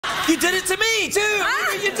You did it to me, too.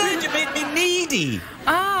 You did. You made me needy.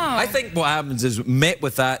 Oh. I think what happens is, met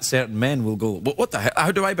with that, certain men will go, what the hell?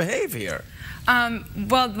 How do I behave here?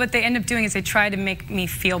 Well, what they end up doing is they try to make me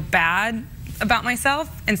feel bad about myself.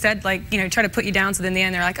 Instead, like, you know, try to put you down, so then in the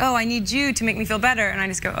end they're like, oh, I need you to make me feel better. And I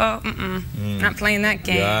just go, oh, not playing that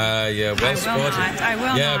game. Yeah, well spotted. I will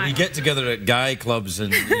not. Yeah, we get together at guy clubs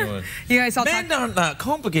and, you know. You guys all men aren't that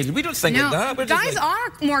complicated. We don't think like that. We're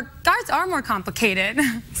guys are more complicated.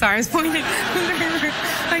 Sorry, I was pointing.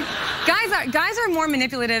 Like, guys are more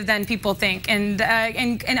manipulative than people think, and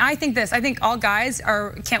I think this. I think all guys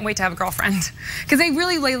can't wait to have a girlfriend, because they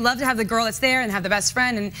really love to have the girl that's there and have the best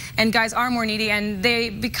friend, and guys are more needy, and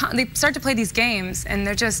they start to play these games, and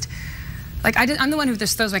they're just like, I'm the one who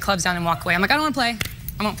just throws my clubs down and walk away. I'm like, I don't want to play.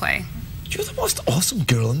 I won't play. You're the most awesome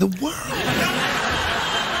girl in the world.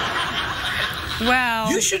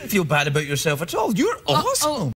 Well, you shouldn't feel bad about yourself at all. You're awesome.